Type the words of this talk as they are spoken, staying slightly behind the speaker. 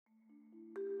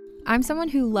I'm someone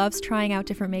who loves trying out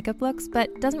different makeup looks,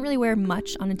 but doesn't really wear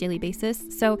much on a daily basis,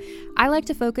 so I like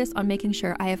to focus on making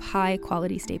sure I have high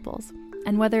quality staples.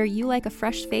 And whether you like a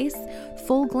fresh face,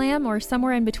 full glam, or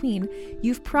somewhere in between,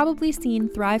 you've probably seen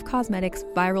Thrive Cosmetics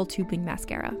Viral Tubing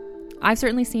Mascara. I've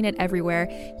certainly seen it everywhere.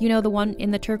 You know, the one in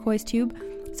the turquoise tube?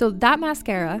 So that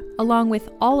mascara, along with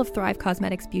all of Thrive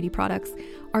Cosmetics beauty products,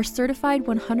 are certified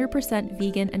 100%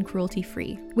 vegan and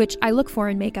cruelty-free, which I look for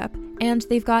in makeup, and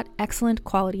they've got excellent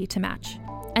quality to match.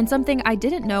 And something I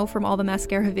didn't know from all the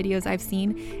mascara videos I've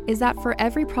seen is that for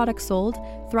every product sold,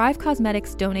 Thrive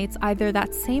Cosmetics donates either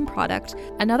that same product,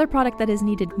 another product that is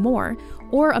needed more,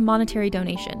 or a monetary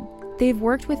donation. They've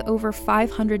worked with over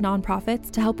 500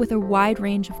 nonprofits to help with a wide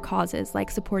range of causes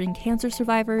like supporting cancer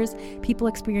survivors, people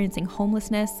experiencing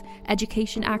homelessness,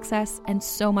 education access, and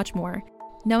so much more.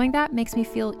 Knowing that makes me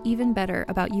feel even better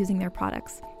about using their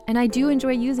products. And I do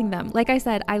enjoy using them. Like I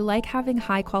said, I like having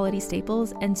high quality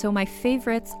staples, and so my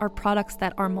favorites are products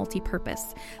that are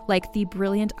multi-purpose, like the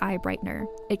Brilliant Eye Brightener.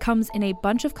 It comes in a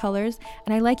bunch of colors,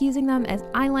 and I like using them as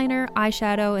eyeliner,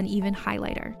 eyeshadow, and even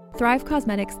highlighter. Thrive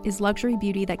Cosmetics is luxury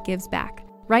beauty that gives back.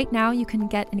 Right now, you can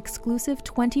get an exclusive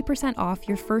 20% off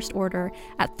your first order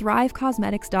at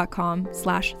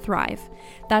thrivecosmetics.com/thrive.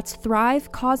 That's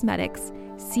Thrive Cosmetics,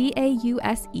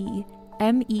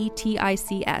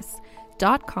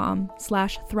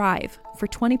 CAUSEMETICS.com/thrive for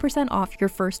 20% off your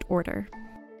first order.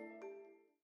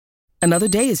 Another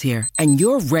day is here, and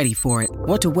you're ready for it.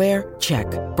 What to wear? Check.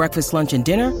 Breakfast, lunch, and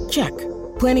dinner? Check.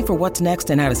 Planning for what's next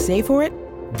and how to save for it?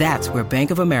 That's where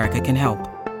Bank of America can help.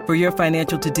 For your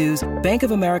financial to-dos, Bank of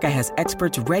America has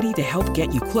experts ready to help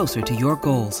get you closer to your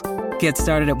goals. Get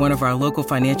started at one of our local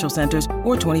financial centers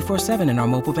or 24/7 in our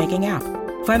mobile banking app.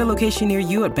 Find a location near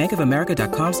you at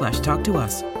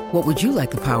bankofamerica.com/talktous. What would you like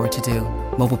the power to do?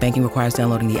 Mobile banking requires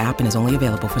downloading the app and is only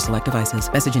available for select devices.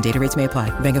 Message and data rates may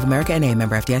apply. Bank of America NA,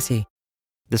 member FDIC.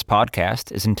 This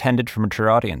podcast is intended for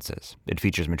mature audiences. It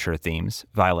features mature themes,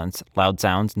 violence, loud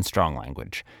sounds, and strong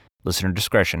language. Listener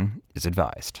discretion is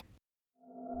advised.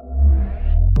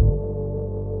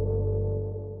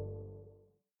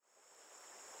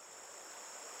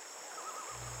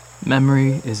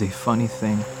 Memory is a funny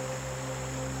thing.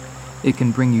 It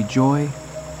can bring you joy,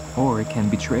 or it can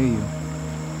betray you.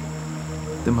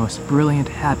 The most brilliant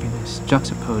happiness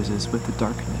juxtaposes with the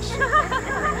darkness.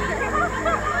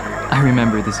 I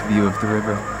remember this view of the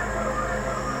river.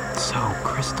 So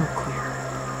crystal clear.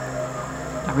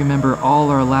 I remember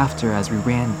all our laughter as we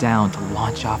ran down to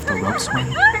launch off the rope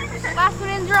swing. Last one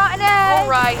in's rotten egg! All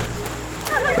right.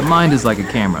 The mind is like a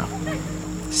camera,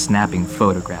 snapping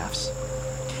photographs.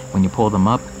 When you pull them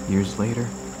up years later,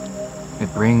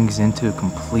 it brings into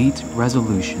complete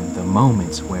resolution the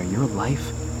moments where your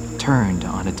life turned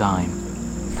on a dime.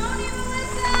 Tony and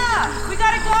Melissa! We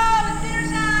gotta go! It's dinner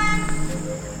time!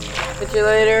 Catch you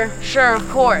later? Sure, of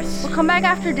course. We'll come back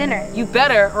after dinner. You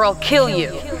better, or I'll kill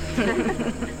you.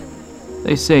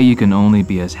 They say you can only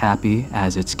be as happy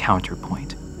as its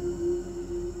counterpoint,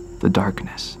 the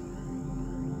darkness.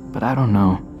 But I don't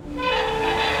know.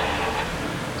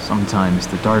 Sometimes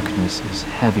the darkness is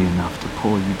heavy enough to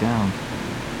pull you down,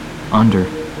 under,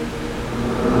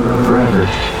 forever.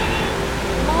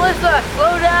 Melissa,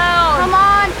 slow down! Come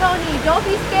on, Tony, don't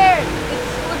be scared. It's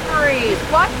slippery.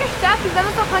 Just watch your step, you've done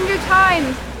this 100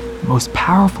 times. Most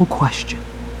powerful question.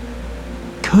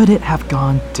 Could it have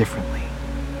gone differently?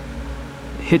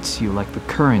 It hits you like the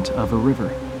current of a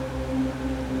river.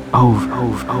 Ove, and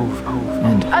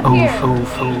Up ove, here.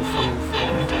 ove,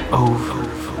 and ove.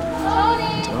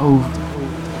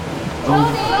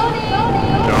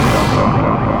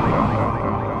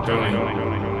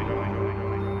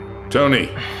 Tony.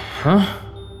 Huh?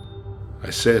 I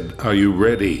said, are you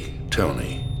ready,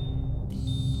 Tony?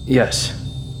 Yes,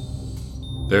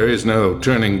 There is no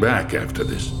turning back after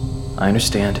this. I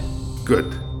understand.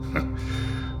 Good.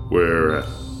 We're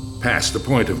past the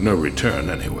point of no return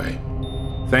anyway.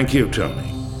 Thank you, Tony.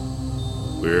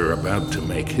 We're about to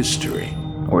make history.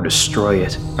 Or destroy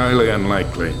it. Highly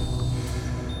unlikely.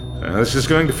 This is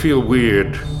going to feel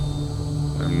weird.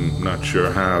 I'm not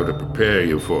sure how to prepare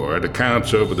you for it.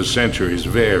 Accounts over the centuries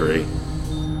vary.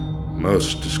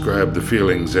 Most describe the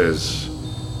feelings as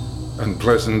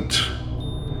unpleasant,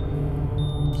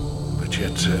 but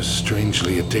yet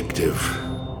strangely addictive.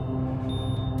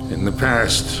 In the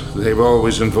past, they've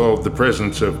always involved the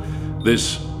presence of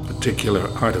this particular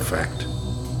artifact.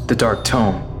 The Dark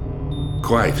Tome.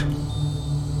 Quite.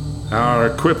 Our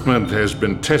equipment has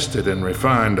been tested and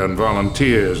refined on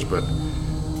volunteers, but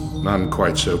none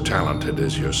quite so talented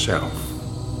as yourself.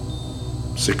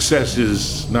 Success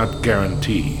is not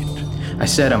guaranteed. I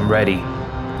said I'm ready.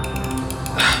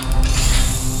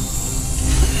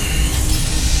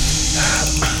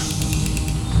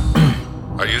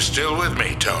 You're still with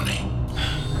me, Tony?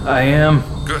 I am.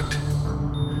 Good.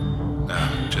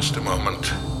 Now, just a moment.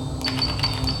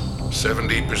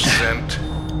 70%. 80%.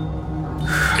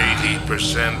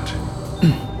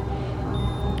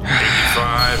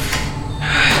 85.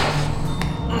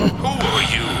 Who are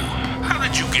you? How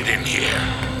did you get in here?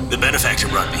 The benefactor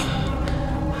brought me.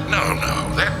 No,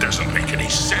 that doesn't make any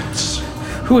sense.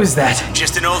 Who is that?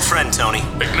 Just an old friend, Tony.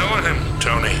 Ignore him,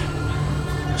 Tony.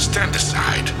 Stand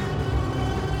aside.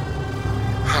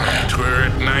 All right, we're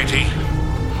at 90.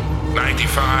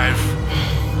 95.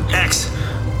 X,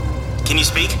 can you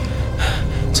speak?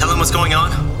 Tell him what's going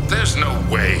on? There's no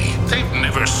way. They've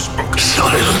never spoken.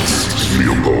 Silence!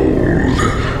 Leopold,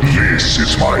 this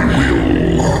is my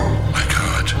will. My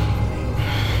God.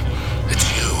 It's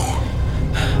you.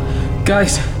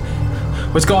 Guys,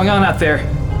 what's going on out there?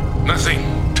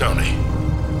 Nothing, Tony.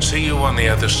 See you on the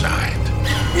other side.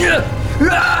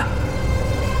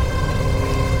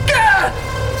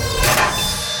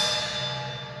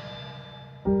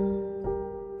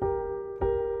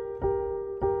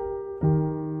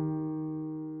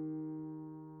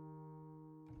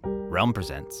 Realm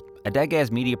presents a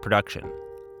Dagaz Media production,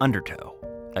 Undertow,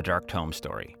 a Dark Tome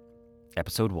story,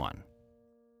 Episode 1.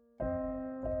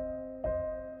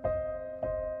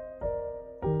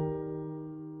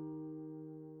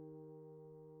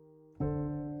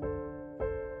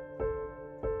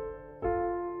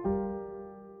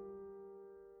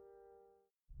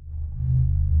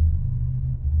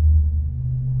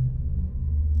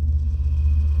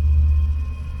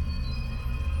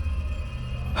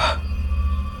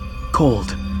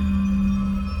 Cold.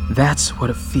 That's what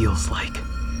it feels like.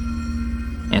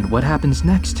 And what happens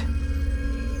next?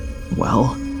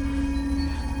 Well,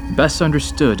 best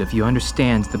understood if you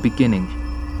understand the beginning.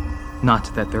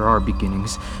 Not that there are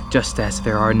beginnings, just as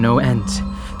there are no ends,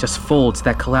 just folds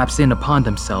that collapse in upon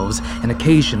themselves, and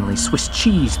occasionally Swiss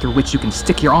cheese through which you can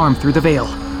stick your arm through the veil.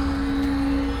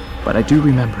 But I do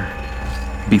remember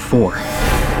before.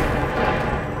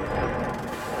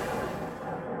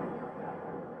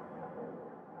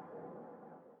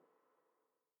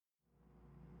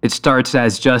 It starts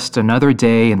as just another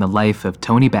day in the life of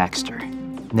Tony Baxter.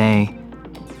 Nay,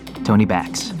 Tony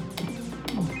Bax.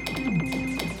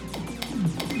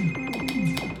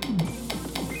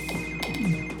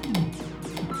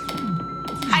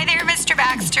 Hi there, Mr.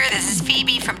 Baxter. This is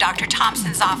Phoebe from Dr.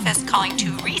 Thompson's office calling to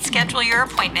reschedule your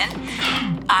appointment.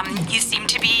 You seem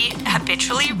to be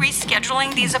habitually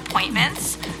rescheduling these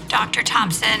appointments. Dr.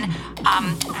 Thompson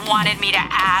wanted me to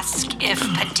ask if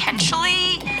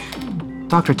potentially...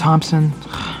 Dr. Thompson,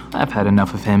 I've had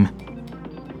enough of him.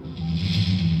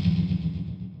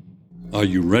 Are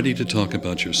you ready to talk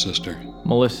about your sister?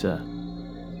 Melissa.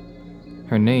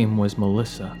 Her name was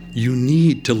Melissa. You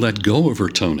need to let go of her,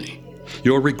 Tony.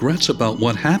 Your regrets about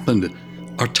what happened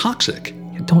are toxic.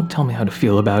 Don't tell me how to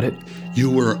feel about it.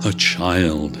 You were a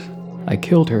child. I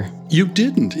killed her. You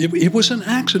didn't. It was an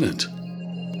accident.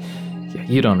 Yeah,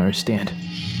 you don't understand.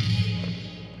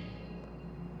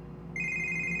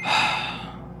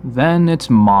 Then it's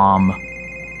Mom.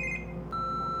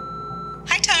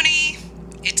 Hi, Tony.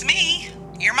 It's me,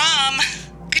 your mom.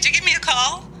 Could you give me a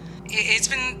call? It's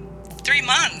been 3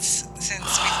 months since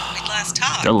we last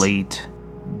talked. Delete.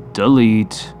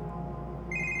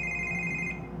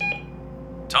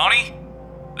 Tony?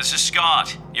 This is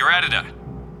Scott, your editor.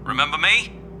 Remember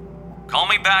me? Call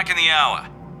me back in the hour.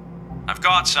 I've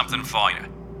got something for you.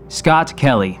 Scott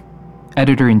Kelly,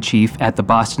 editor-in-chief at the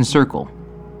Boston Circle.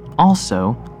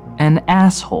 Also, an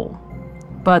asshole.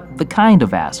 But the kind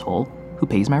of asshole who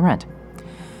pays my rent.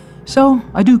 So,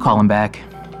 I do call him back.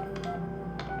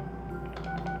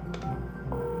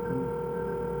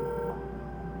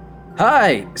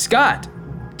 Hi, Scott.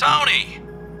 Tony!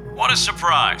 What a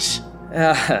surprise.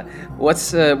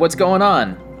 What's going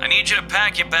on? I need you to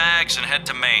pack your bags and head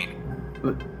to Maine.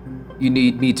 You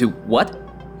need me to what?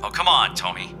 Oh, come on,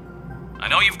 Tony. I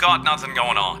know you've got nothing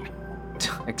going on.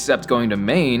 Except going to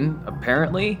Maine,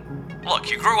 apparently.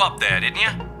 Look, you grew up there, didn't you?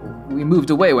 We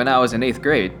moved away when I was in 8th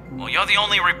grade. Well, you're the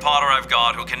only reporter I've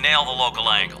got who can nail the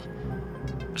local angle.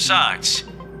 Besides,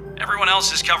 everyone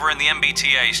else is covering the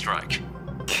MBTA strike.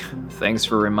 Thanks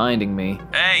for reminding me.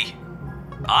 Hey,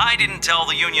 I didn't tell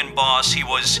the union boss he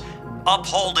was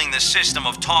upholding the system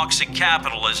of toxic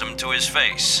capitalism to his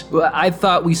face. Well, I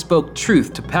thought we spoke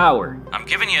truth to power. I'm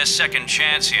giving you a second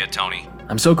chance here, Tony.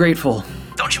 I'm so grateful.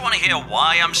 Don't you want to hear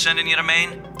why I'm sending you to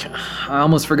Maine? I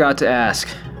almost forgot to ask.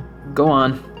 Go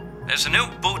on. There's a new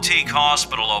boutique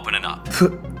hospital opening up.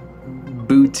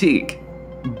 Boutique?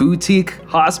 Boutique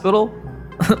hospital?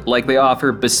 Like they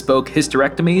offer bespoke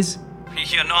hysterectomies?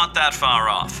 You're not that far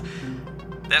off.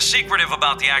 They're secretive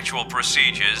about the actual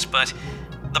procedures, but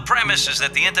the premise is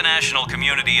that the international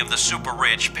community of the super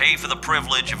rich pay for the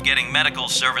privilege of getting medical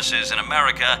services in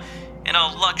America in a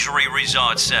luxury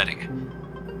resort setting.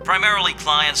 Primarily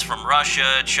clients from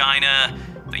Russia, China,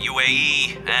 the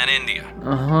UAE, and India.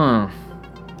 Uh-huh.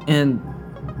 And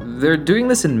they're doing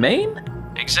this in Maine?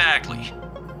 Exactly.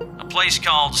 A place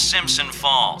called Simpson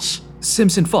Falls.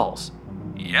 Simpson Falls?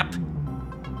 Yep.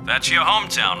 That's your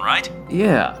hometown, right?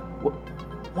 Yeah.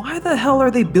 Why the hell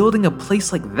are they building a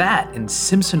place like that in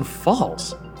Simpson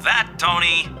Falls? That,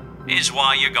 Tony, is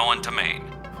why you're going to Maine.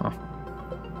 Huh.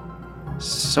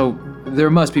 So, there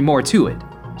must be more to it.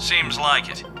 Seems like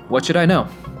it. What should I know?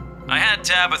 I had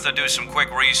Tabitha do some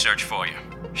quick research for you.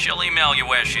 She'll email you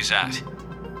where she's at.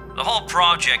 The whole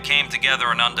project came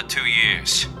together in under 2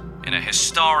 years, in a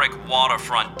historic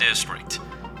waterfront district.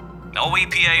 No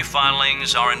EPA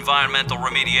filings or environmental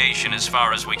remediation as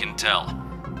far as we can tell.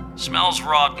 Smells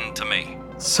rotten to me.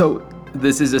 So,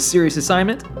 this is a serious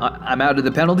assignment? I'm out of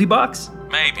the penalty box?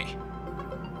 Maybe.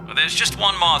 But there's just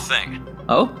one more thing.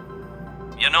 Oh?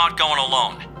 You're not going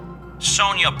alone.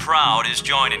 Sonia Proud is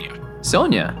joining you.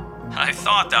 Sonia? I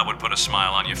thought that would put a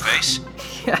smile on your face.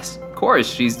 Yes, of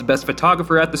course. She's the best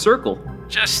photographer at the Circle.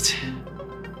 Just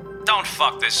don't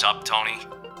fuck this up, Tony.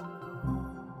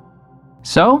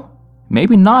 So,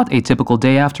 maybe not a typical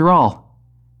day after all.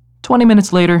 20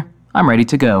 minutes later, I'm ready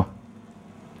to go.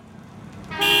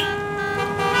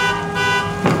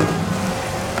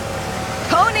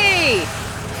 Tony!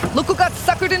 Look who got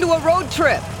suckered into a road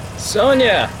trip.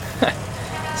 Sonia!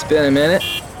 It's been a minute.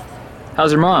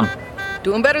 How's your mom?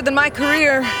 Doing better than my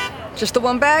career. Just the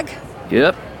one bag?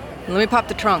 Yep. Let me pop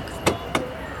the trunk.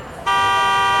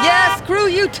 Yeah, screw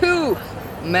you too.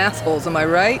 Massholes, am I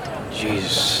right?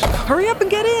 Jeez. Hurry up and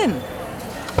get in.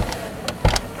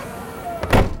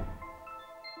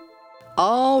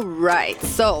 All right,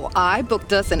 so I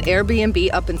booked us an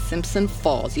Airbnb up in Simpson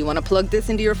Falls. You want to plug this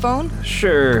into your phone?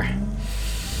 Sure.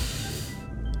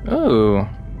 Oh,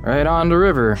 right on the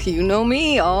river. You know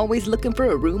me, always looking for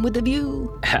a room with a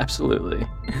view. Absolutely.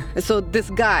 So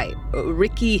this guy,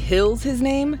 Ricky Hill's his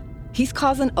name, he's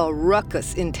causing a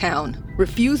ruckus in town.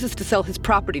 Refuses to sell his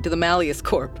property to the Malleus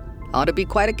Corp. Ought to be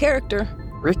quite a character.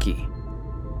 Ricky.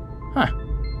 Huh.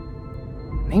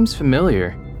 Name's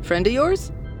familiar. Friend of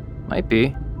yours? Might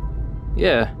be.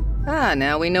 Yeah. Ah,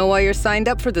 now we know why you're signed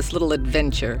up for this little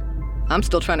adventure. I'm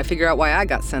still trying to figure out why I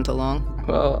got sent along.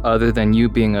 Well, other than you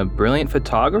being a brilliant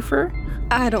photographer?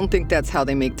 I don't think that's how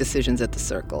they make decisions at the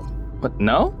Circle. What,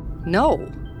 no?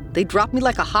 No. They dropped me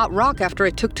like a hot rock after I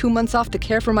took 2 months off to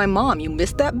care for my mom. You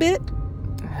missed that bit?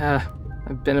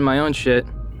 I've been in my own shit.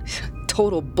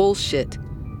 Total bullshit.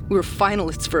 We were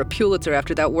finalists for a Pulitzer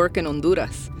after that work in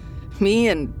Honduras. Me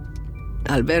and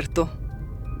Alberto.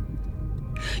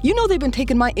 You know they've been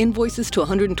taking my invoices to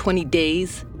 120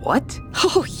 days? What?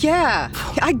 Oh, yeah.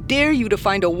 I dare you to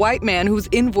find a white man whose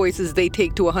invoices they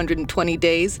take to 120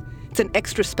 days. It's an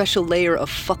extra special layer of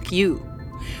fuck you.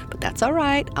 But that's all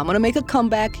right. I'm gonna make a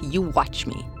comeback. You watch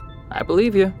me. I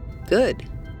believe you. Good.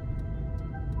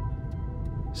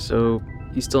 So,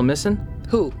 he's still missing?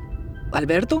 Who?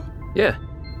 Alberto? Yeah.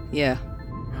 Yeah.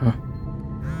 Huh.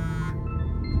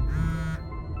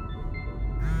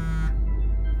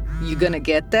 You gonna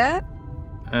get that?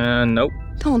 Nope.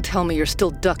 Don't tell me you're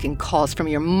still ducking calls from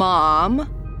your mom.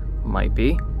 Might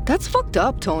be. That's fucked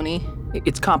up, Tony.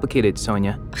 It's complicated,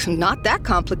 Sonia. Not that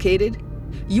complicated.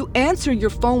 You answer your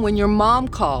phone when your mom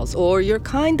calls, or you're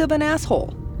kind of an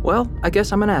asshole. Well, I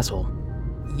guess I'm an asshole.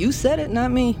 You said it,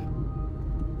 not me.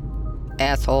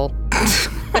 Asshole.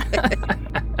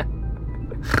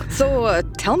 So,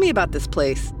 tell me about this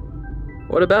place.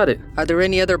 What about it? Are there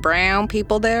any other brown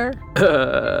people there?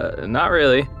 Not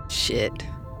really. Shit.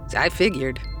 I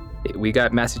figured. We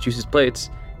got Massachusetts plates.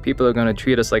 People are gonna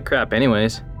treat us like crap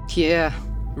anyways. Yeah.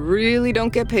 Really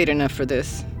don't get paid enough for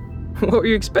this. What were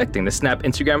you expecting? To snap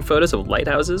Instagram photos of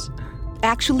lighthouses?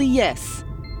 Actually, yes.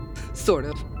 Sort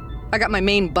of. I got my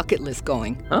main bucket list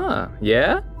going.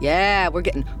 Yeah? Yeah, we're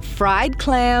getting fried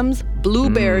clams,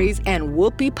 blueberries, and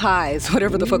whoopie pies,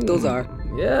 whatever the fuck those are.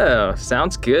 Yeah,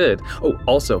 sounds good. Oh,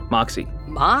 also, Moxie.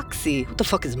 Moxie? What the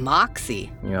fuck is Moxie?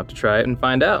 You have to try it and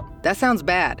find out. That sounds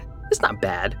bad. It's not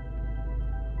bad.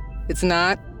 It's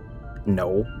not?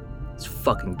 No. It's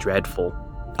fucking dreadful.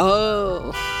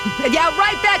 Oh. Yeah,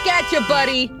 right back at you,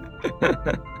 buddy!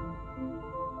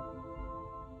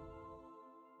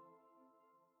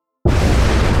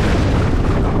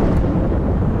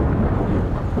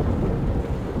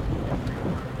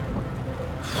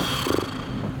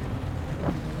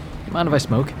 Mind if I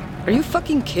smoke? Are you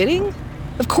fucking kidding?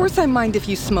 Of course I mind if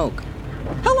you smoke.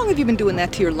 How long have you been doing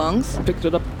that to your lungs? Picked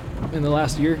it up in the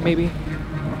last year, maybe.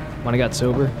 When I got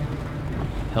sober.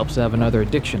 Helps to have another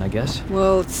addiction, I guess.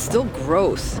 Well, it's still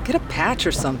gross. Get a patch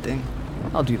or something.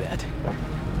 I'll do that.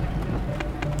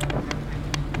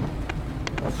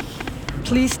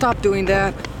 Please stop doing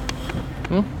that.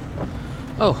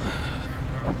 Oh.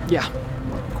 Yeah,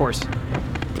 of course.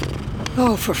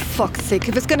 Oh, for fuck's sake.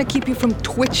 If it's gonna keep you from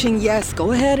twitching, yes,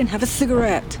 go ahead and have a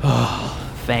cigarette. Oh,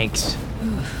 thanks.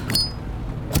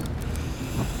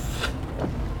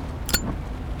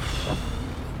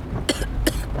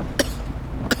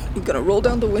 You gonna roll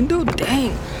down the window?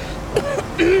 Dang.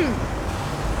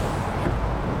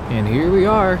 And here we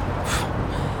are.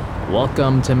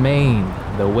 Welcome to Maine,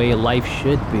 the way life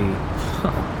should be.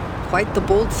 Quite the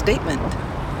bold statement.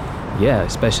 Yeah,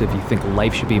 especially if you think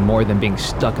life should be more than being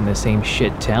stuck in the same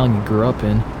shit town you grew up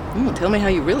in. Tell me how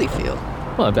you really feel.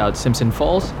 Well, about Simpson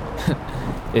Falls?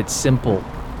 It's simple.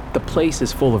 The place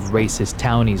is full of racist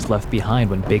townies left behind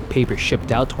when Big Paper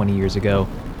shipped out 20 years ago.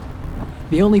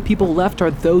 The only people left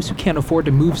are those who can't afford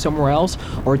to move somewhere else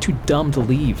or are too dumb to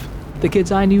leave. The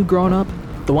kids I knew growing up,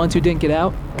 the ones who didn't get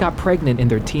out, got pregnant in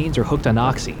their teens or hooked on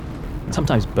Oxy.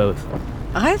 Sometimes both.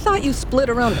 I thought you split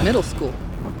around middle school.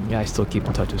 Yeah, I still keep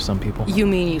in touch with some people. You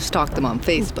mean you stalked them on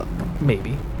Facebook?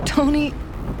 Maybe. Tony,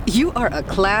 you are a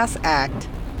class act.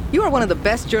 You are one of the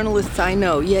best journalists I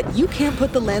know, yet you can't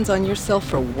put the lens on yourself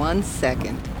for 1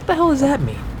 second. What the hell does that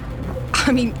mean?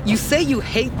 I mean, you say you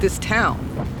hate this town.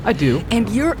 I do. And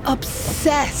you're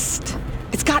obsessed.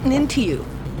 It's gotten into you.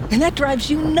 And that drives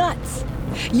you nuts.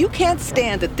 You can't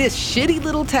stand that this shitty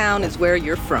little town is where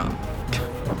you're from.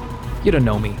 You don't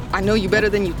know me. I know you better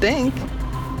than you think.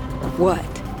 What?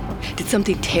 Did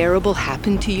something terrible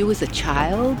happen to you as a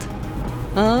child?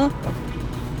 Huh?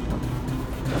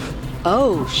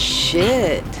 Oh,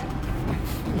 shit.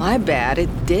 My bad,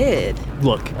 it did.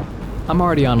 Look, I'm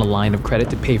already on a line of credit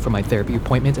to pay for my therapy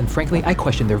appointments, and frankly, I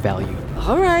question their value.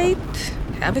 All right.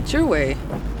 Have it your way.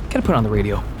 Gotta put on the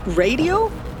radio. Radio?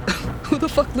 Who the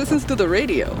fuck listens to the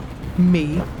radio?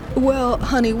 Me. Well,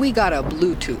 honey, we got a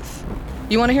Bluetooth.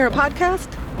 You want to hear a podcast?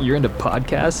 You're into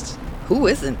podcasts? Who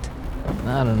isn't?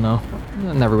 I don't know.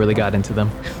 I never really got into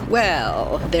them.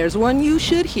 Well, there's one you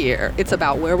should hear. It's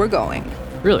about where we're going.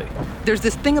 Really? There's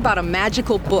this thing about a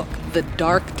magical book, the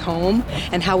Dark Tome,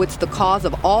 and how it's the cause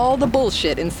of all the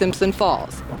bullshit in Simpson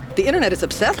Falls. The internet is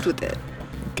obsessed with it.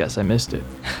 Guess I missed it.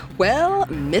 Well,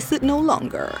 miss it no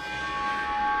longer.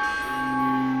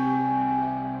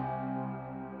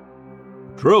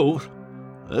 Truth?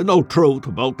 There's no truth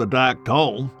about the Dark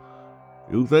Tome.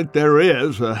 You think there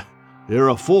is, you're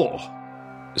a fool.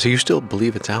 So you still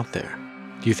believe it's out there?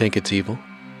 Do you think it's evil?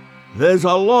 There's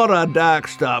a lot of dark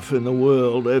stuff in the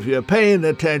world. If you're paying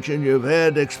attention, you've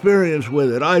had experience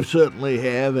with it. I certainly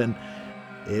have, and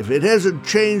if it hasn't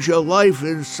changed your life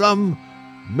in some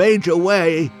major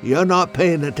way, you're not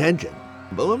paying attention.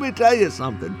 But let me tell you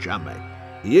something, chummy.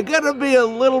 You gotta be a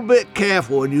little bit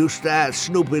careful when you start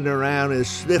snooping around and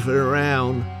sniffing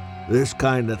around this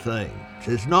kind of thing.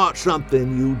 It's not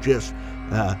something you just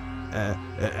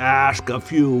ask a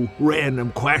few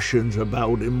random questions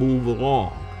about and move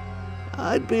along.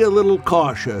 I'd be a little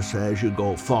cautious as you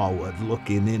go forward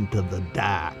looking into the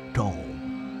Dark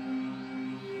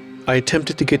Tome. I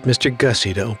attempted to get Mr.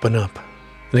 Gussie to open up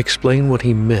and explain what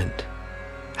he meant,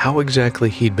 how exactly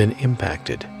he'd been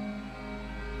impacted.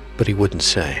 But he wouldn't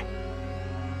say.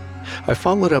 I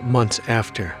followed up months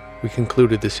after we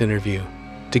concluded this interview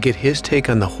to get his take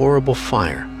on the horrible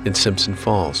fire in Simpson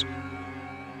Falls,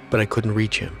 but I couldn't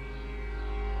reach him.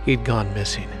 He'd gone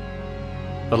missing,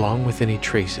 along with any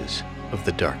traces of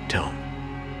the Dark Tome.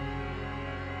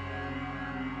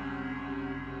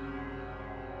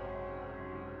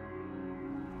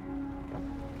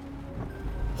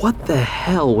 What the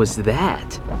hell was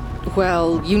that?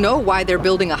 Well, you know why they're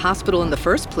building a hospital in the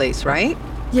first place, right?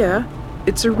 Yeah,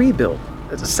 it's a rebuild.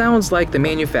 It sounds like the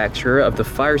manufacturer of the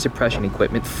fire suppression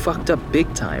equipment fucked up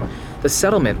big time. The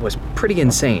settlement was pretty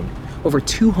insane. Over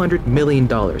 $200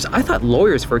 million. I thought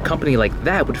lawyers for a company like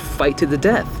that would fight to the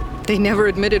death. They never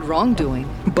admitted wrongdoing.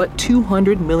 But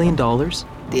 $200 million?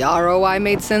 The ROI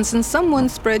made sense in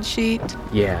someone's spreadsheet.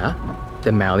 Yeah,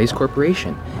 the Malleys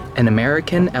Corporation. An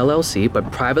American LLC,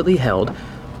 but privately held,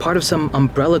 part of some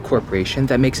umbrella corporation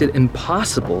that makes it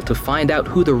impossible to find out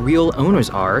who the real owners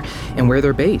are and where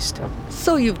they're based.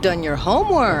 So you've done your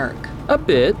homework. A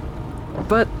bit,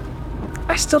 but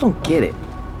I still don't get it.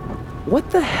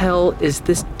 What the hell is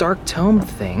this Dark Tome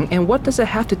thing, and what does it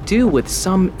have to do with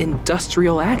some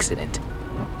industrial accident?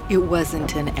 It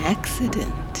wasn't an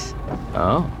accident.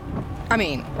 Oh. I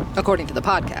mean, according to the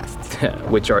podcasts.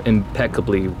 Which are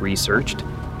impeccably researched.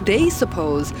 They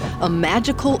suppose a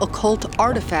magical occult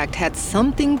artifact had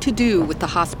something to do with the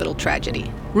hospital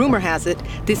tragedy. Rumor has it,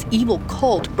 this evil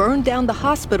cult burned down the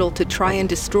hospital to try and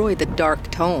destroy the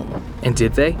Dark Tome. And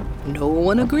did they? No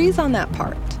one agrees on that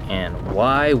part. And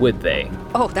why would they?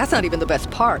 Oh, that's not even the best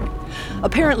part.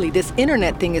 Apparently, this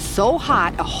internet thing is so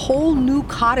hot, a whole new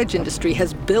cottage industry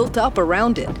has built up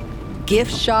around it.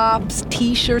 Gift shops,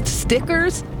 t-shirts,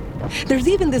 stickers. There's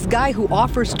even this guy who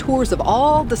offers tours of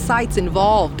all the sites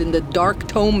involved in the Dark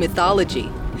Tome mythology.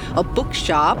 A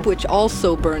bookshop, which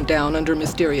also burned down under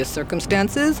mysterious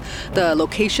circumstances, the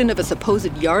location of a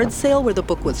supposed yard sale where the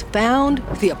book was found,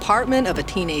 the apartment of a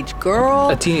teenage girl.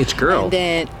 A teenage girl? And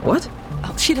then... What?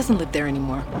 Oh, she doesn't live there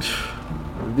anymore.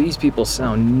 These people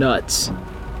sound nuts.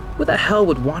 Who the hell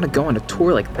would want to go on a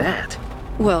tour like that?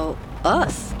 Well,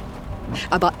 us.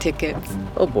 I bought tickets.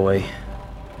 Oh boy.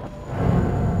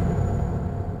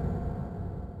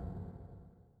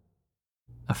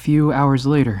 A few hours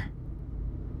later,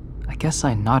 I guess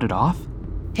I nodded off.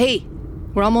 Hey,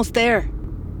 we're almost there.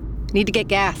 Need to get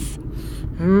gas.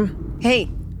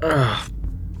 Hey.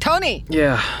 Tony!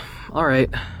 Yeah, all right.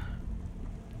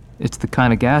 It's the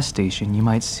kind of gas station you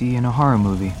might see in a horror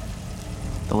movie.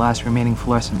 The last remaining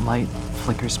fluorescent light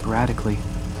flickers sporadically.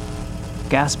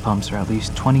 Gas pumps are at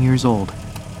least 20 years old.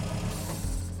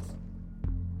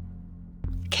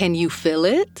 Can you fill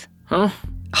it? Huh?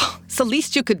 Oh, it's the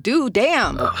least you could do,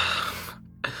 damn.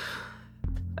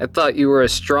 I thought you were a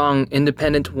strong,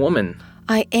 independent woman.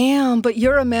 I am, but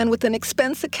you're a man with an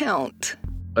expense account.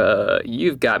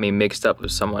 You've got me mixed up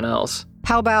with someone else.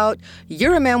 How about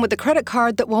you're a man with a credit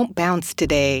card that won't bounce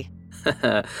today?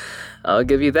 I'll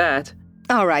give you that.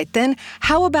 All right, then.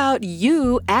 How about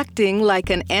you acting like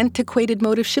an antiquated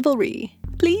mode of chivalry,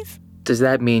 please? Does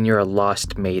that mean you're a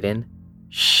lost maiden?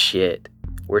 Shit,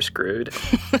 we're screwed.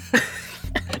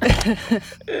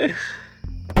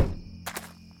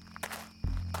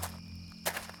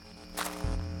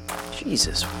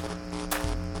 Jesus.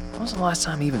 When was the last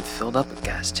time I even filled up a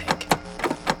gas tank?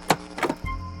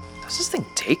 Does this thing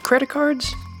take credit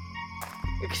cards?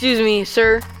 Excuse me,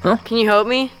 sir. Huh? Can you help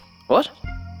me? What?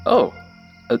 Oh.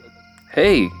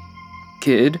 Hey,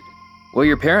 kid. Where are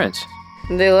your parents?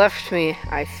 They left me,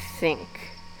 I think.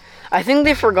 I think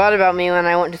they forgot about me when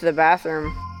I went to the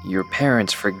bathroom. Your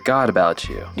parents forgot about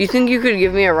you. Do you think you could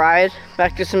give me a ride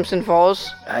back to Simpson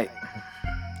Falls?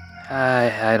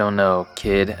 I don't know,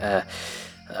 kid.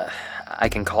 I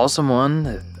can call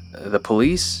someone, the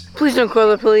police. Please don't call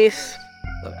the police.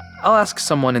 I'll ask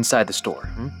someone inside the store.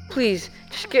 Please,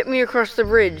 just get me across the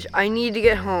bridge. I need to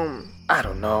get home. I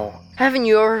don't know. Haven't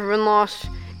you ever been lost?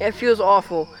 It feels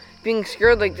awful. Being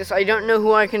scared like this, I don't know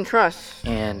who I can trust.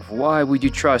 And why would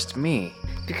you trust me?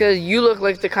 Because you look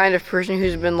like the kind of person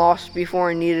who's been lost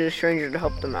before and needed a stranger to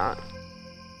help them out.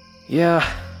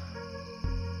 Yeah.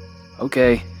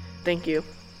 Okay. Thank you.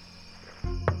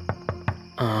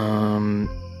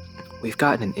 We've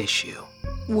got an issue.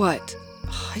 What?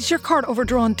 Is your card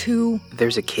overdrawn too?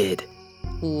 There's a kid.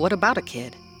 What about a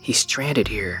kid? He's stranded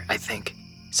here, I think.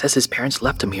 Says his parents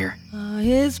left him here.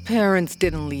 His parents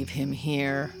didn't leave him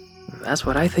here. That's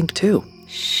what I think too.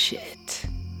 Shit.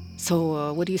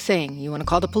 So, what are you saying? You want to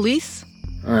call the police?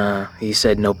 He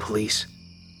said no police.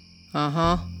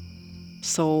 Uh-huh.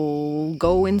 So,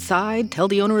 go inside, tell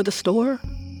the owner of the store?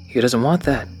 He doesn't want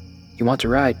that. He wants a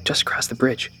ride just across the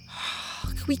bridge.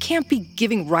 We can't be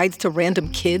giving rides to random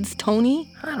kids,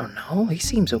 Tony. I don't know. He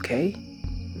seems okay.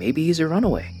 Maybe he's a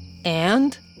runaway.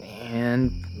 And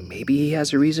maybe he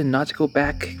has a reason not to go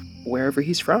back wherever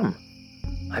he's from.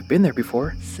 I've been there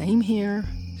before. Same here.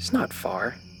 It's not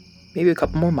far. Maybe a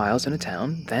couple more miles in a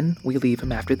town, then we leave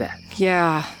him after that.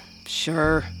 Yeah,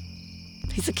 sure.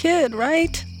 He's a kid,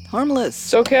 right? Harmless.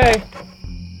 It's okay.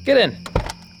 Get in.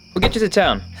 We'll get you to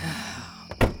town.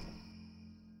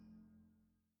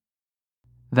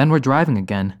 Then we're driving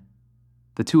again.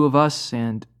 The two of us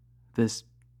and this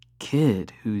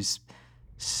kid who's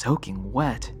soaking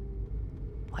wet.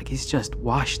 Like he's just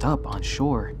washed up on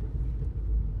shore.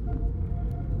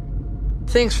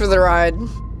 Thanks for the ride.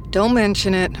 Don't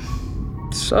mention it.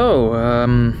 So,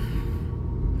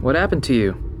 what happened to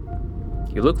you?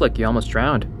 You look like you almost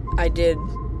drowned. I did.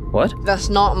 What? That's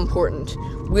not important.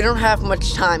 We don't have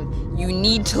much time. You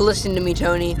need to listen to me,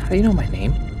 Tony. How do you know my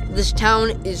name? This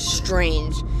town is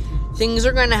strange. Things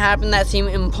are going to happen that seem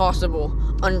impossible,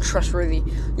 untrustworthy.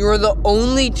 You're the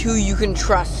only two you can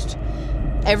trust.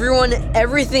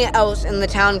 Everything else in the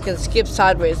town can skip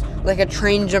sideways like a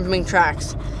train jumping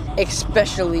tracks,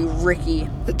 especially Ricky.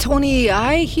 Tony,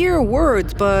 I hear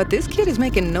words, but this kid is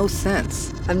making no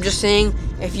sense. I'm just saying,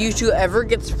 if you two ever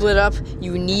get split up,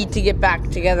 you need to get back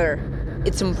together.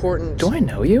 It's important. Do I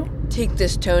know you? Take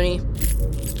this, Tony.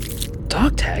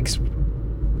 Dog tags?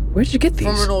 Where'd you get these?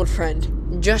 From an old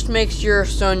friend. Just make sure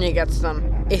Sonia gets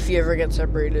them, if you ever get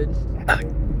separated.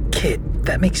 Kid,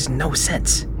 that makes no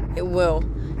sense. It will.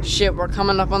 Shit, we're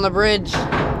coming up on the bridge.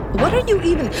 What are you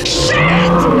even... Shit!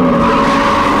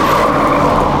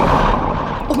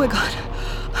 Oh my god.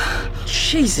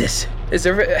 Jesus. Is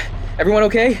everyone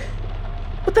okay?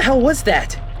 What the hell was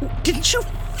that? Didn't you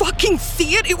fucking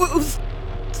see it? It was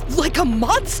like a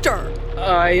monster.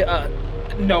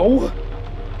 No.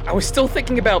 I was still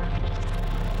thinking about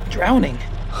drowning.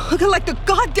 Like the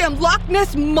goddamn Loch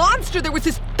Ness monster. There was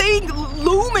this thing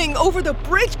looming over the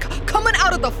bridge, coming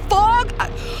out of the fog.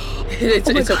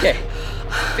 It's okay.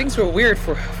 Things were weird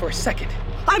for a second.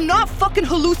 I'm not fucking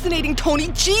hallucinating, Tony.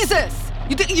 Jesus!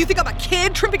 You think I'm a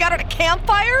kid tripping out at a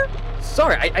campfire?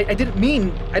 Sorry, I didn't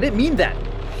mean that.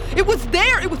 It was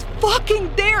there. It was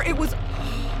fucking there. It was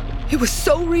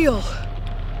so real.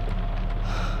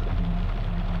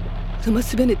 There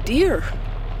must have been a deer.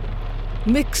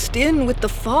 Mixed in with the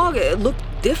fog. It looked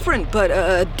different, but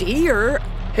a deer.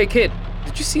 Hey, kid,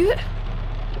 did you see that?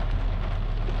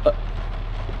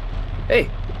 Hey,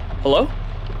 hello?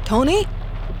 Tony?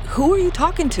 Who are you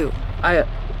talking to?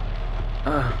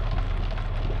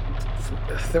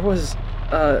 There was,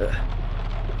 a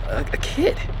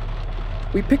kid.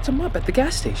 We picked him up at the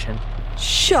gas station.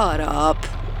 Shut up.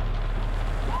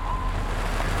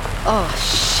 Oh,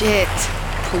 shit.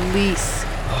 Police.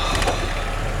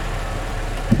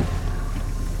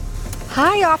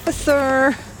 Hi,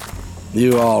 officer.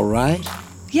 You all right?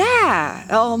 Yeah,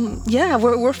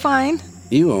 we're fine.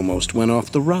 You almost went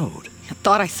off the road. I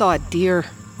thought I saw a deer.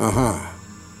 Uh-huh.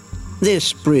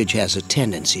 This bridge has a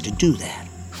tendency to do that.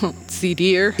 See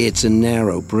deer? It's a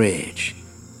narrow bridge,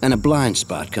 and a blind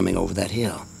spot coming over that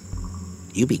hill.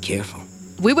 You be careful.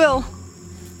 We will.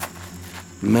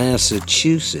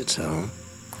 Massachusetts, huh?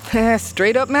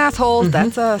 Straight up massholes,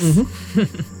 that's us.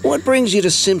 What brings you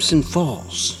to Simpson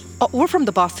Falls? Oh, we're from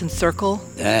the Boston Circle.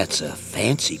 That's a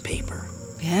fancy paper.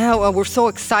 Yeah, well, we're so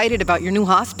excited about your new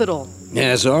hospital.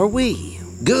 As are we.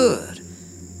 Good.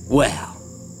 Well,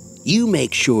 you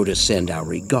make sure to send our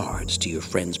regards to your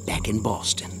friends back in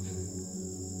Boston.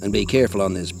 And be careful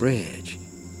on this bridge.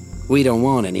 We don't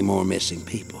want any more missing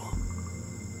people.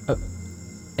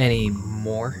 Any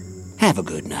more? Have a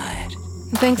good night.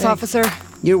 Thanks, officer.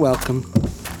 You're welcome.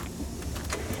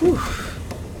 Whew.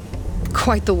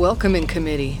 Quite the welcoming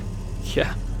committee.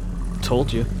 Yeah,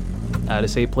 told you. Out of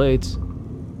state plates.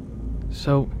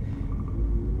 So,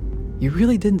 you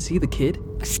really didn't see the kid?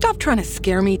 Stop trying to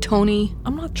scare me, Tony.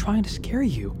 I'm not trying to scare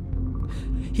you.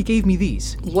 He gave me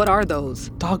these. What are those?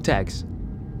 Dog tags.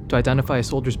 To identify a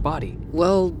soldier's body.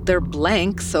 Well, they're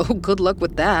blank, so good luck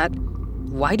with that.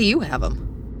 Why do you have them?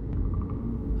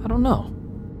 I don't know.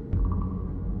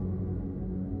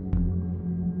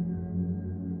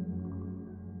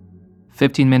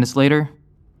 "15 minutes later,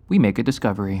 we make a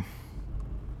discovery.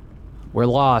 We're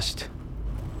lost.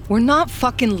 We're not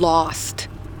fucking lost.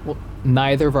 Well,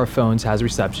 neither of our phones has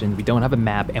reception, we don't have a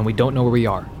map, and we don't know where we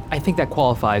are. I think that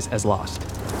qualifies as lost.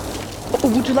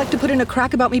 Would you like to put in a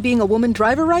crack about me being a woman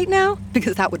driver right now?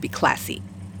 Because that would be classy.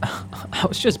 I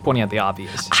was just pointing out the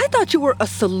obvious. I thought you were a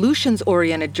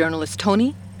solutions-oriented journalist,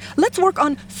 Tony. Let's work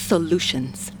on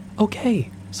solutions. Okay,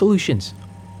 solutions.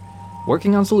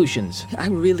 Working on solutions. I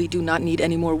really do not need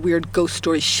any more weird ghost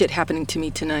story shit happening to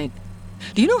me tonight.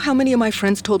 Do you know how many of my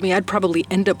friends told me I'd probably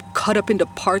end up cut up into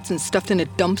parts and stuffed in a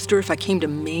dumpster if I came to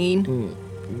Maine?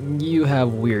 You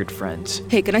have weird friends.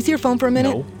 Hey, can I see your phone for a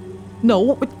minute?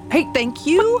 No. Hey, thank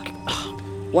you.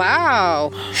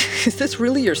 Wow. Is this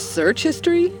really your search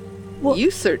history? Well, you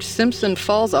searched Simpson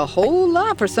Falls a whole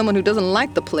lot for someone who doesn't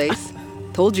like the place.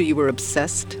 Told you were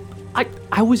obsessed.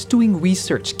 I was doing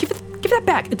research. Give that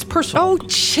back. It's personal. Oh,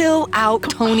 chill out,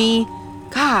 Tony.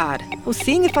 God, I was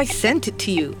seeing if I sent it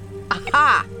to you.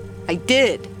 Aha! I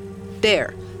did.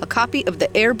 There, a copy of the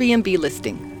Airbnb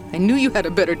listing. I knew you had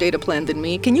a better data plan than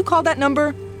me. Can you call that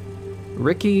number?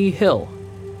 Ricky Hill.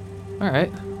 All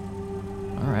right,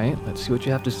 let's see what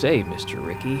you have to say, Mr.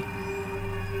 Ricky.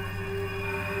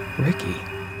 Ricky.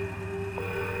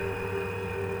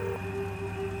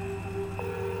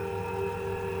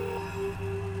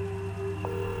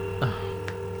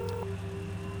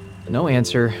 No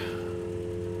answer.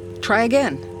 Try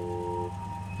again.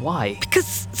 Why?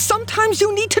 Because sometimes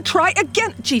you need to try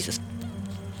again. Jesus.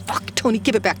 Fuck, Tony,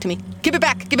 give it back to me. Give it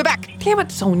back. Damn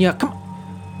it, Sonia, come on.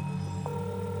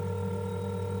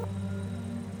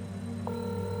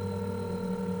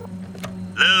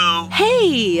 Hello?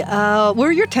 Hey,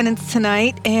 we're your tenants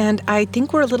tonight, and I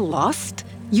think we're a little lost.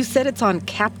 You said it's on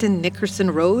Captain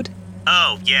Nickerson Road?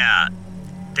 Oh, yeah.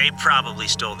 They probably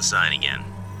stole the sign again.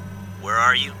 Where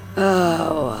are you?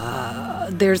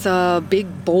 There's a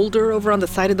big boulder over on the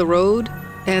side of the road,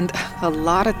 and a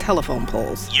lot of telephone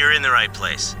poles. You're in the right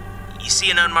place. You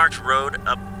see an unmarked road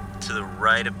up to the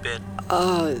right a bit?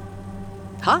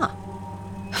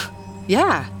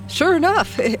 Yeah, sure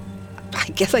enough. I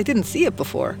guess I didn't see it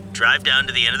before. Drive down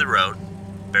to the end of the road.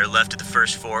 Bear left at the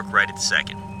first fork, right at the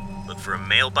second. Look for a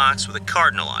mailbox with a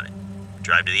cardinal on it.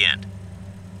 Drive to the end.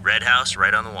 Red house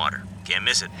right on the water. Can't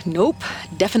miss it. Nope,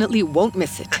 definitely won't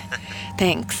miss it.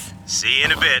 Thanks. See you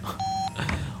in a bit.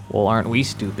 Well, aren't we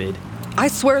stupid? I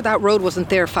swear that road wasn't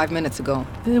there 5 minutes ago.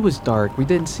 It was dark. We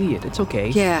didn't see it. It's okay.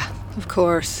 Yeah, of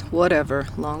course. Whatever.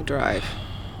 Long drive.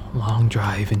 Long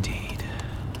drive indeed.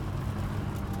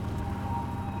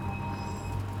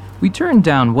 We turned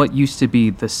down what used to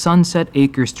be the Sunset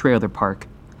Acres Trailer Park,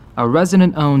 a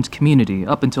resident-owned community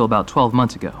up until about 12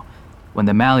 months ago, when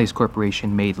the Malleys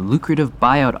Corporation made lucrative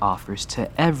buyout offers to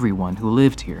everyone who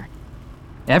lived here.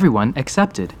 Everyone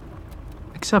accepted,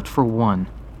 except for one,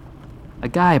 a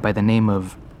guy by the name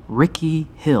of Ricky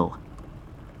Hill.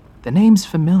 The name's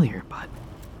familiar, but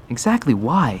exactly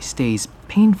why stays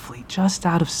painfully just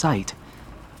out of sight.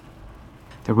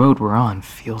 The road we're on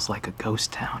feels like a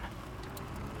ghost town.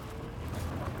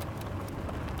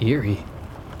 Eerie.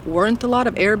 Weren't a lot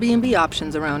of Airbnb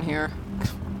options around here.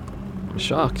 I'm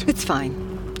shocked. It's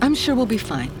fine. I'm sure we'll be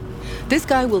fine. This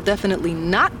guy will definitely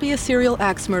not be a serial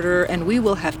axe murderer, and we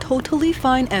will have totally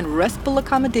fine and restful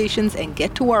accommodations and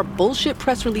get to our bullshit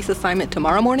press release assignment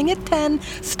tomorrow morning at 10,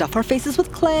 stuff our faces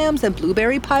with clams and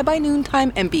blueberry pie by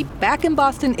noontime, and be back in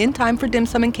Boston in time for dim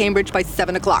sum in Cambridge by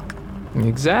 7 o'clock.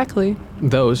 Exactly.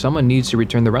 Though someone needs to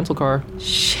return the rental car.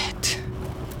 Shit.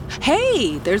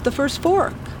 Hey, there's the first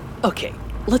fork. Okay,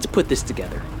 let's put this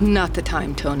together. Not the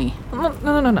time, Tony. No.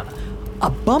 A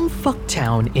bumfuck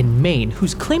town in Maine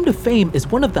whose claim to fame is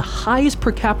one of the highest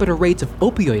per capita rates of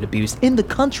opioid abuse in the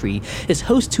country is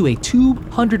host to a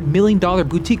 $200 million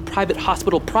boutique private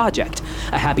hospital project,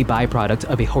 a happy byproduct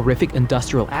of a horrific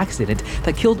industrial accident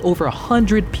that killed over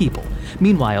 100 people.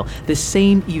 Meanwhile, this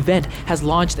same event has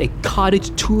launched a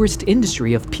cottage tourist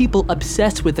industry of people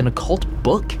obsessed with an occult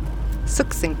book.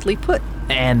 Succinctly put.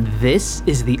 And this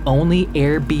is the only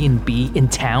Airbnb in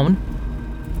town?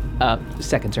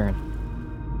 Second turn.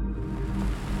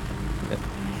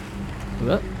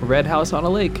 Red house on a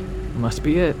lake. Must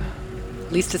be it.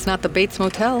 At least it's not the Bates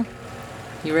Motel.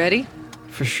 You ready?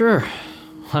 For sure.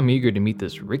 I'm eager to meet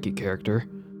this Ricky character.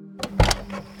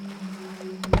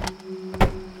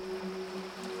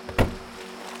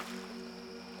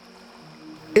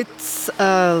 It's,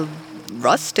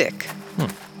 rustic.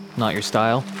 Not your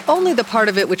style? Only the part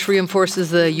of it which reinforces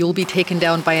the you'll be taken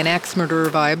down by an axe murderer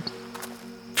vibe.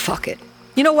 Fuck it.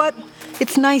 You know what?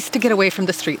 It's nice to get away from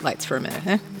the streetlights for a minute,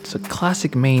 eh? It's a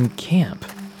classic Maine camp.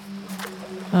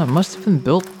 It must have been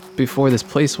built before this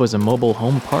place was a mobile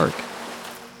home park.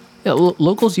 Yeah,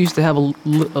 locals used to have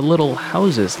little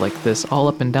houses like this all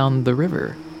up and down the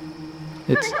river.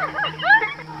 It's...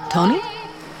 Tony?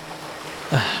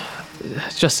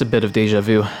 It's just a bit of deja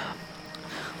vu.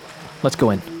 Let's go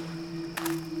in.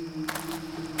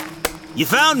 You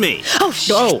found me! Oh,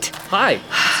 shit! Oh, hi.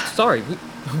 Sorry, we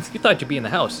thought you'd be in the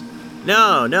house.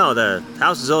 No, the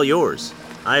house is all yours.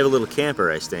 I have a little camper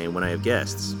I stay in when I have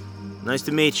guests. Nice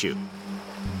to meet you.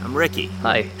 I'm Ricky.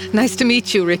 Hi. Nice to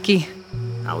meet you, Ricky.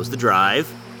 How was the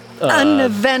drive?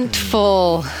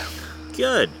 Uneventful.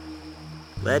 Good.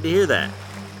 Glad to hear that.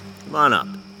 Come on up.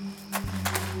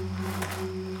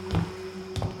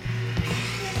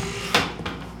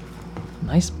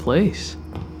 Nice place.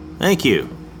 Thank you.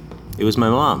 It was my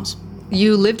mom's.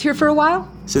 You lived here for a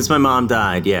while? Since my mom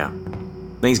died, yeah.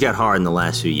 Things got hard in the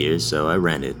last few years, so I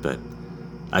rented, but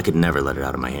I could never let it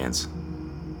out of my hands.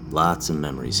 Lots of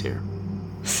memories here.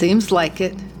 Seems like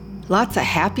it. Lots of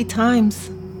happy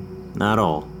times. Not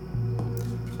all.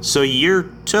 So you're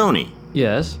Tony?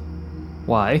 Yes.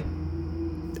 Why?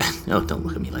 Oh, don't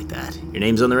look at me like that. Your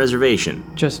name's on the reservation.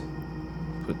 Just...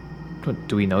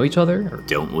 Do we know each other? Or?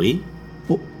 Don't we?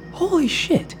 Well, holy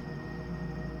shit.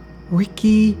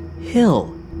 Ricky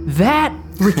Hill. That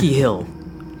Ricky Hill.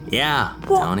 Yeah,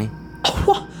 what? Tony.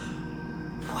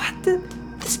 What?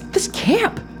 This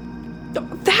camp.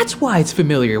 That's why it's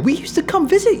familiar. We used to come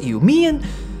visit you, me and...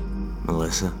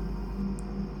 Melissa.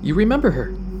 You remember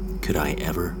her? Could I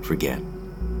ever forget?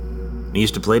 We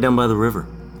used to play down by the river,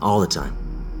 all the time.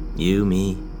 You,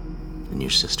 me, and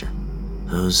your sister.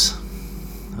 Those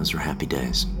were happy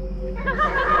days.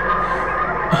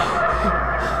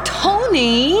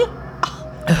 Tony!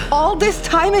 All this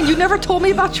time and you never told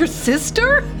me about your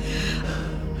sister?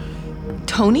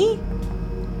 Tony?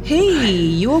 Hey,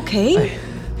 you okay?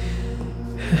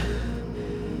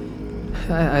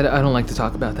 I don't like to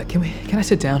talk about that. Can I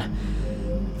sit down?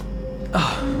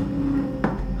 Oh.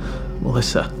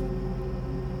 Melissa.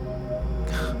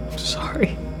 I'm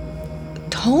sorry.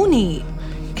 Tony.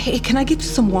 Hey, can I get you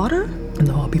some water?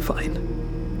 No, I'll be fine.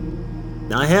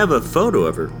 I have a photo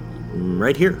of her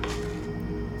right here.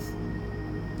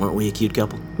 Weren't we a cute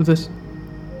couple? This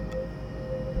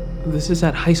is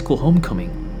at high school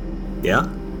homecoming. Yeah?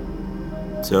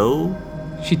 So?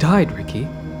 She died, Ricky.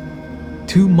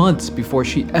 2 months before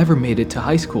she ever made it to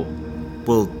high school.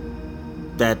 Well,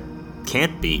 that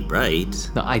can't be right.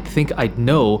 Now, I think I'd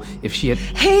know if she had...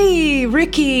 Hey,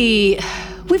 Ricky.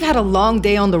 We've had a long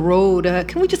day on the road.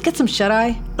 Can we just get some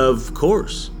shut-eye? Of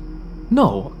course.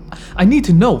 No, I need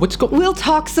to know what's going... We'll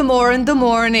talk some more in the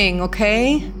morning,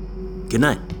 okay? Good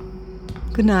night.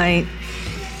 Good night.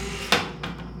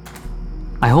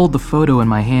 I hold the photo in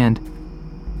my hand,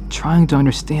 trying to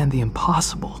understand the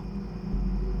impossible.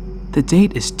 The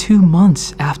date is 2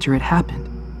 months after it happened.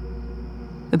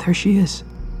 And there she is.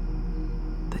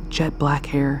 The jet black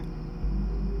hair,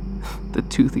 the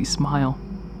toothy smile,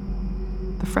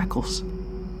 the freckles.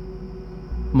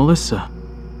 Melissa,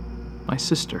 my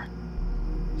sister.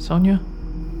 Sonia?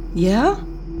 Yeah?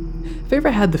 Have you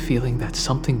ever had the feeling that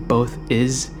something both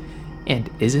is and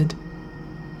isn't?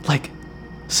 Like,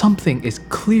 something is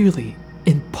clearly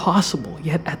impossible,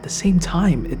 yet at the same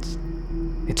time,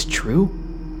 it's true?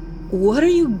 What are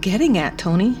you getting at,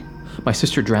 Tony? My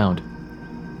sister drowned.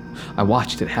 I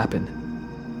watched it happen.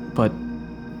 But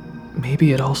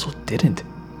maybe it also didn't.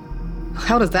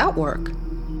 How does that work?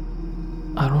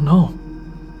 I don't know.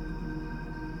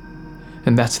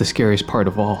 And that's the scariest part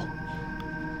of all.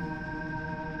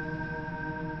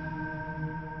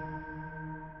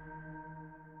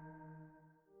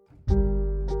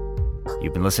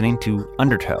 You've been listening to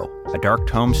Undertow, a dark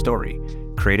tome story,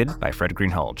 created by Fred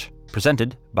Greenhalgh,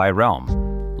 presented by Realm.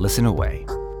 Listen away.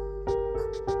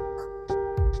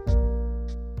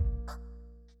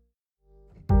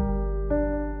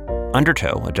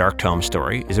 Undertow, a dark tome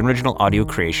story, is an original audio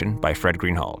creation by Fred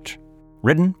Greenhalgh.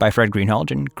 Written by Fred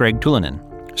Greenhalgh and Greg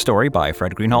Tulinen. Story by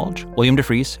Fred Greenhalgh, William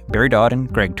DeFries, Barry Dodd,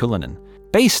 and Greg Tulinen.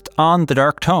 Based on The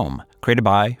Dark Tome, created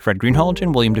by Fred Greenhalgh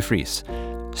and William DeFries.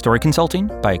 Story consulting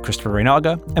by Christopher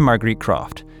Reynaga and Marguerite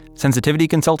Croft. Sensitivity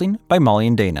consulting by Molly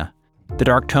and Dana. The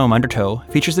Dark Tome Undertow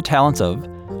features the talents of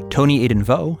Tony Aiden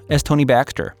Vo as Tony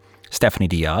Baxter, Stephanie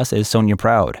Diaz as Sonia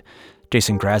Proud,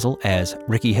 Jason Grazel as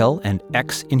Ricky Hill and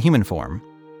X in human form,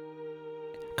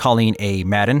 Colleen A.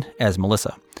 Madden as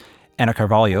Melissa, Anna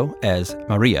Carvalho as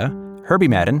Maria, Herbie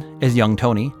Madden as young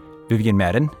Tony, Vivian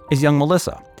Madden as young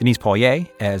Melissa, Denise Poirier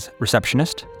as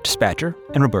receptionist, dispatcher,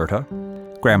 and Roberta,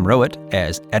 Graham Rowett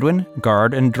as Edwin,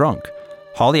 guard, and drunk,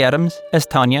 Holly Adams as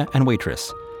Tanya and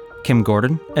waitress, Kim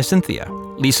Gordon as Cynthia,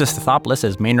 Lisa Stathopoulos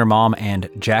as Maynard Mom and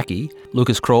Jackie,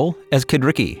 Lucas Kroll as Kid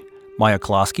Ricky, Maya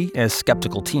Kolosky as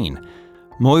skeptical teen,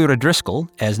 Moira Driscoll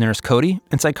as Nurse Cody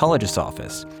in Psychologist's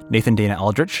Office, Nathan Dana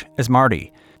Aldrich as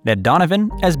Marty, Ned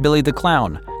Donovan as Billy the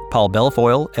Clown, Paul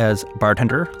Belfoyle as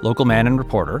bartender, local man, and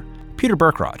reporter, Peter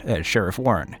Burkrot as Sheriff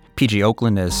Warren, PJ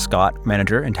Oakland as Scott,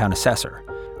 manager and town assessor,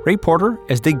 Ray Porter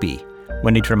as Digby,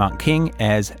 Wendy Tremont King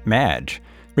as Madge,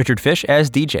 Richard Fish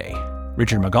as DJ,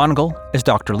 Richard McGonigal as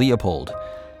Dr. Leopold,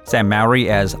 Sam Mowry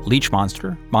as Leech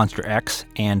Monster, Monster X,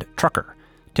 and Trucker,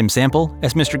 Tim Sample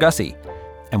as Mr. Gussie,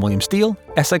 and William Steele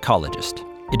as Psychologist.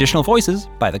 Additional voices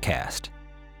by the cast.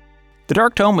 The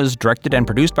Dark Tome was directed and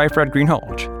produced by Fred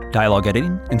Greenhalgh. Dialogue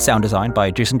editing and sound design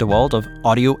by Jason DeWald of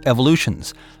Audio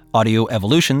Evolutions,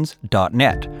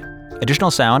 audioevolutions.net. Additional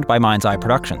sound by Mind's Eye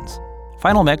Productions.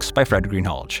 Final mix by Fred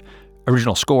Greenhalgh.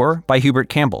 Original score by Hubert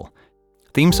Campbell.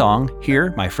 Theme song,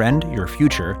 Here, My Friend, Your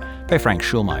Future, by Frank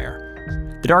Schulmeyer.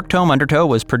 The Dark Tome Undertow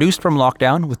was produced from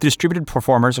lockdown with distributed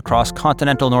performers across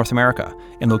continental North America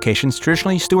in locations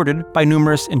traditionally stewarded by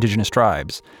numerous indigenous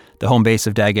tribes. The home base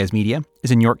of Dagaz Media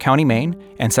is in York County, Maine,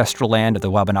 ancestral land of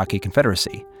the Wabanaki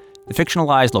Confederacy. The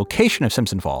fictionalized location of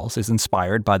Simpson Falls is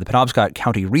inspired by the Penobscot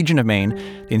County region of Maine,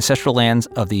 the ancestral lands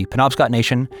of the Penobscot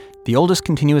Nation, the oldest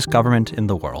continuous government in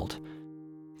the world.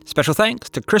 Special thanks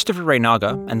to Christopher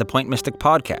Reynaga and the Point Mystic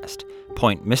podcast,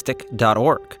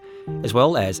 pointmystic.org, as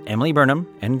well as Emily Burnham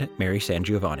and Mary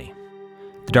Sangiovanni.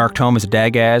 The Dark Tome is a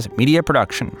Dagaz Media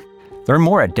production. Learn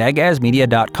more at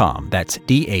dagazmedia.com. That's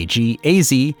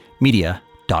DAGAZ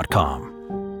media.com.